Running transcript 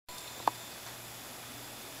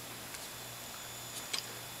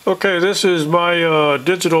Okay, this is my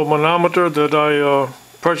digital manometer that I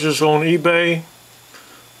purchased on eBay.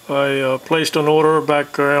 I placed an order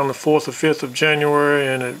back around the 4th or 5th of January,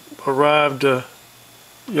 and it arrived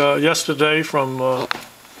yesterday from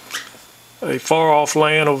a far-off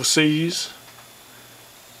land overseas.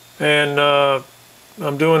 And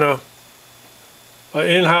I'm doing an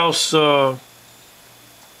in-house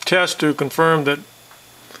test to confirm that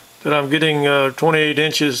I'm getting 28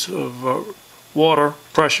 inches of water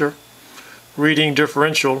pressure reading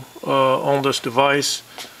differential on this device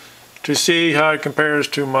to see how it compares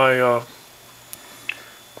to my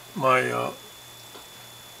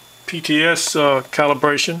PTS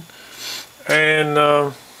calibration. And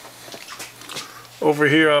over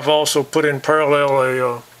here I've also put in parallel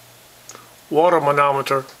a water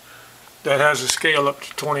manometer that has a scale up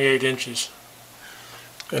to 28 inches,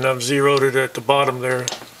 and I've zeroed it at the bottom there.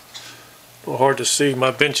 A little hard to see. My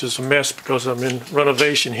bench is a mess because I'm in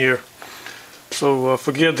renovation here, so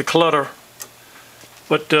forgive the clutter.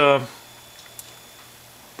 But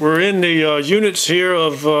we're in the units here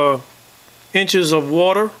of inches of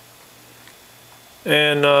water,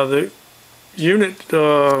 and the unit,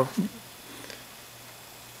 the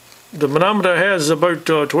manometer has about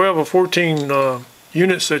 12 or 14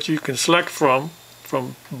 units that you can select from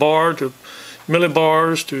bar to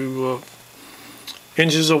millibars to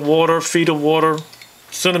inches of water, feet of water,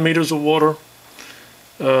 centimeters of water,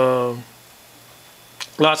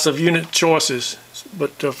 lots of unit choices,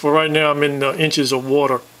 but for right now I'm in inches of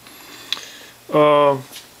water. So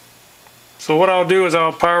what I'll do is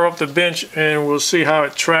I'll power up the bench and we'll see how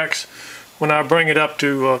it tracks when I bring it up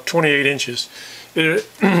to 28 inches.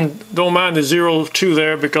 Don't mind the 0.2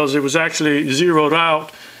 there because it was actually zeroed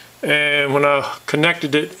out, and when I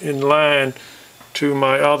connected it in line to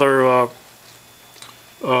my other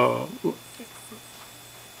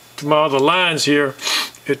lines here,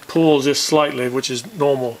 it pulls just slightly, which is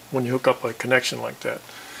normal when you hook up a connection like that.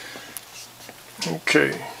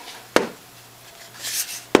 Okay.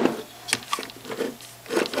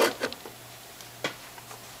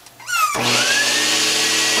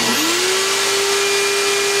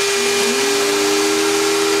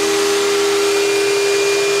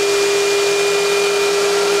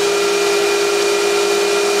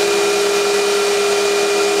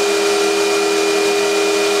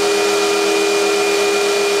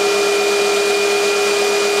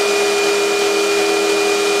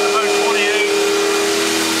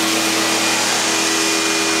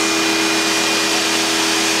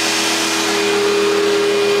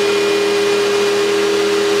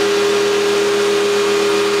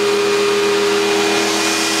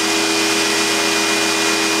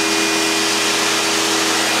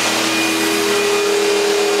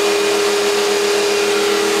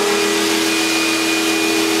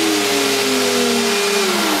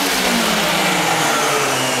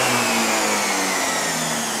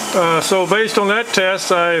 So based on that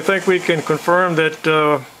test, I think we can confirm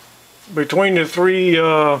that between the three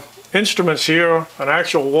instruments here, an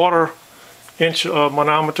actual water inch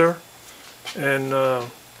manometer and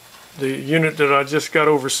the unit that I just got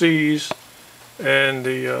overseas and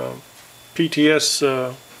the PTS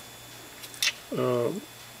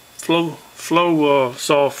flow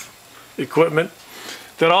soft equipment,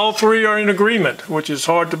 that all three are in agreement, which is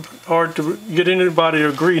hard to get anybody to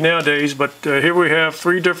agree nowadays. But here we have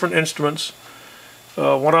three different instruments.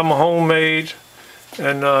 One of them homemade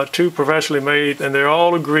and two professionally made, and they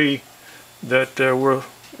all agree that we're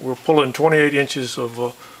pulling 28 inches of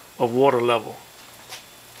water level.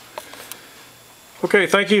 Okay,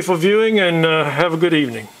 thank you for viewing, and have a good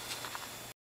evening.